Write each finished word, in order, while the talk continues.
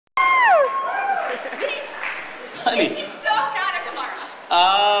Honey. This is so not a Gemara.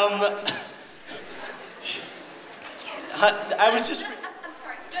 I was just... I'm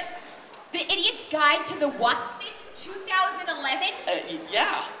sorry, the Idiot's Guide to the Watson 2011?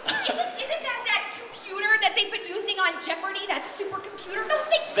 Yeah. Isn't that computer that they've been using on Jeopardy, that supercomputer? Those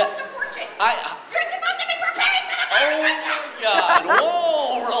things cost a fortune. You're supposed to be preparing for the Oh my God,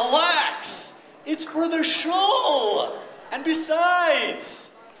 whoa, relax. It's for the show. And besides,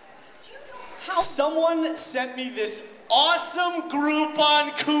 someone sent me this awesome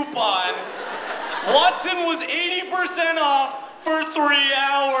Groupon coupon. Watson was 80% off for 3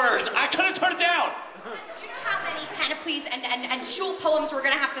 hours. I couldn't turn it down. Do you know how many panoplies and shul poems we're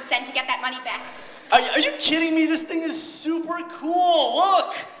gonna have to send to get that money back? Are you kidding me? This thing is super cool.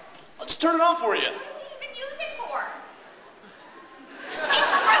 Look, I'll just turn it on for you. What do you even use it for? It's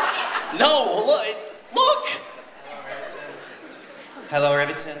broken. No, look. Hello,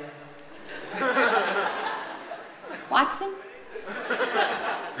 Rivitson. Watson?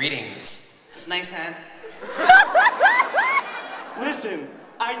 Greetings. Nice hat. Listen,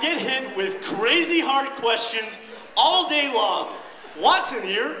 I get hit with crazy hard questions all day long. Watson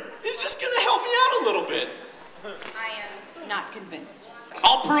here is just gonna help me out a little bit. I am not convinced.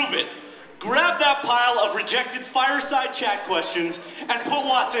 I'll prove it. Grab that pile of rejected Fireside Chat questions and put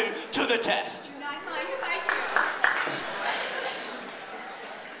Watson to the test. Do not mind if I do.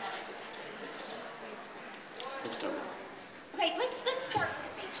 Let's start. Okay, let's start with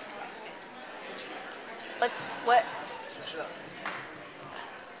the basic question. What? Switch it up.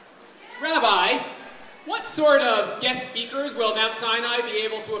 Rabbi, what sort of guest speakers will Mount Sinai be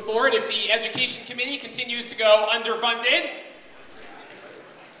able to afford if the Education Committee continues to go underfunded?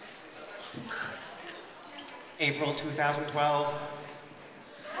 April 2012.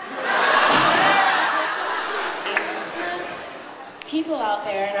 People out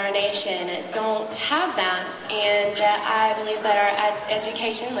there in our nation don't have maps, and I believe that our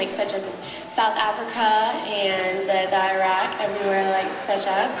education, like such as South Africa and the Iraq, everywhere like such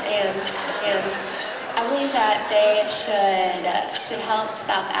as, and I believe that they should help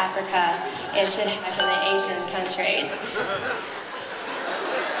South Africa and should help in the Asian countries.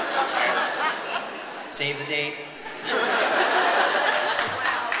 Save the date.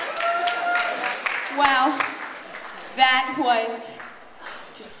 Wow, that was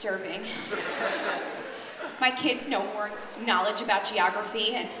disturbing. My kids know more knowledge about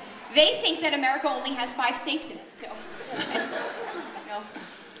geography, and they think that America only has 5 states in it, so, no.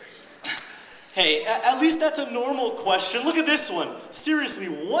 Hey, at least that's a normal question. Look at this one. Seriously,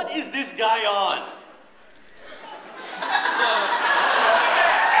 what is this guy on?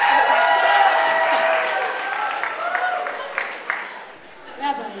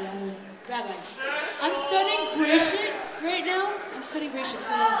 Rabbi, I'm studying Bereshit right now. I'm studying Bereshit.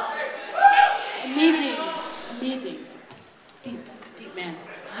 It's amazing. It's amazing. It's deep. It's deep, man.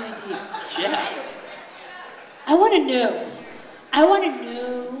 It's really deep. Yeah. I want to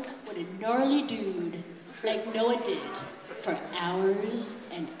know what a gnarly dude like Noah did for hours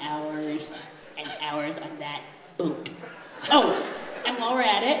and hours and hours on that boat. Oh, and while we're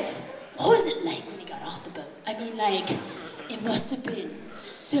at it, what was it like when he got off the boat? I mean, like, it must have been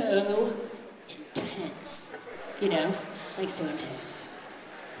so intense, you know? Like, so intense.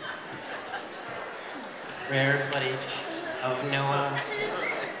 Rare footage of Noah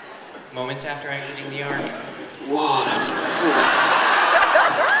moments after exiting the ark. Whoa, that's a fool.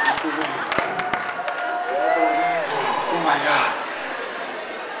 Oh my God.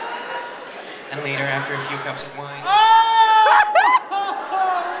 And later, after a few cups of wine.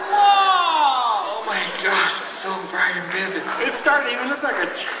 Oh my God, it's so bright and vivid. It's starting to even look like a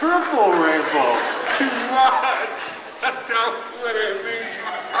triple rainbow. Too much. Don't let it be.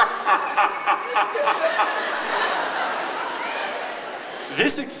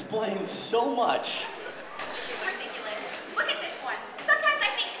 This explains so much. This is ridiculous. Look at this one. Sometimes I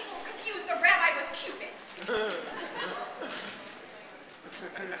think people confuse the rabbi with Cupid.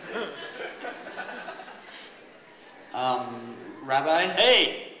 Rabbi? Hey!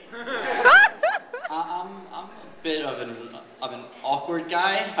 I'm a bit of an awkward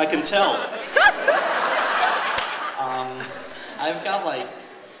guy. I can tell. I've got like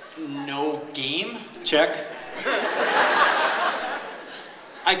no game. Check.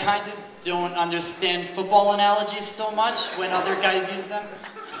 I kind of don't understand football analogies so much when other guys use them.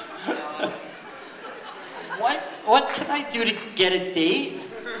 What can I do to get a date?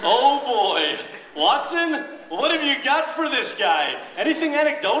 Oh boy. Watson, what have you got for this guy? Anything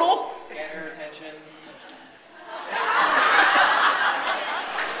anecdotal? Get her attention.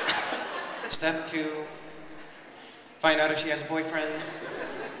 Step 2. Find out if she has a boyfriend.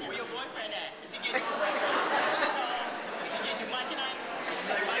 Where your boyfriend at? Is he getting your pressure?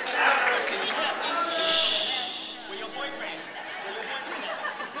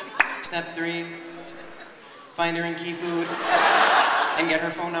 find her in Key Food, and get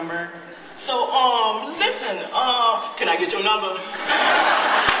her phone number. So, listen, can I get your number? Can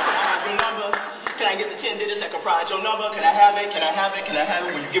I have your number? Can I get the 10 digits that comprise your number? Can I have it? Can I have it? Can I have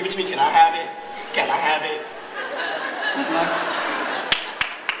it? When you give it to me, can I have it? Can I have it? Good luck.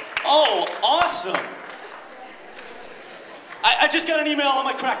 Oh, awesome. I just got an email on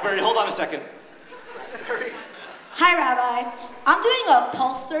my Crackberry. Hold on a second. Hi, Rabbi. I'm doing a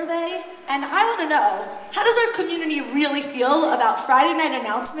pulse survey, and I want to know, how does our community really feel about Friday night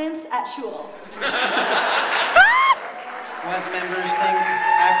announcements at shul? What members think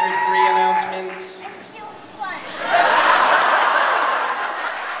after 3 announcements?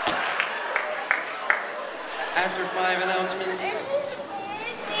 After 5 announcements?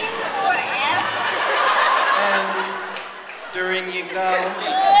 And during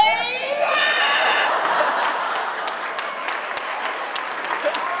Yigdal?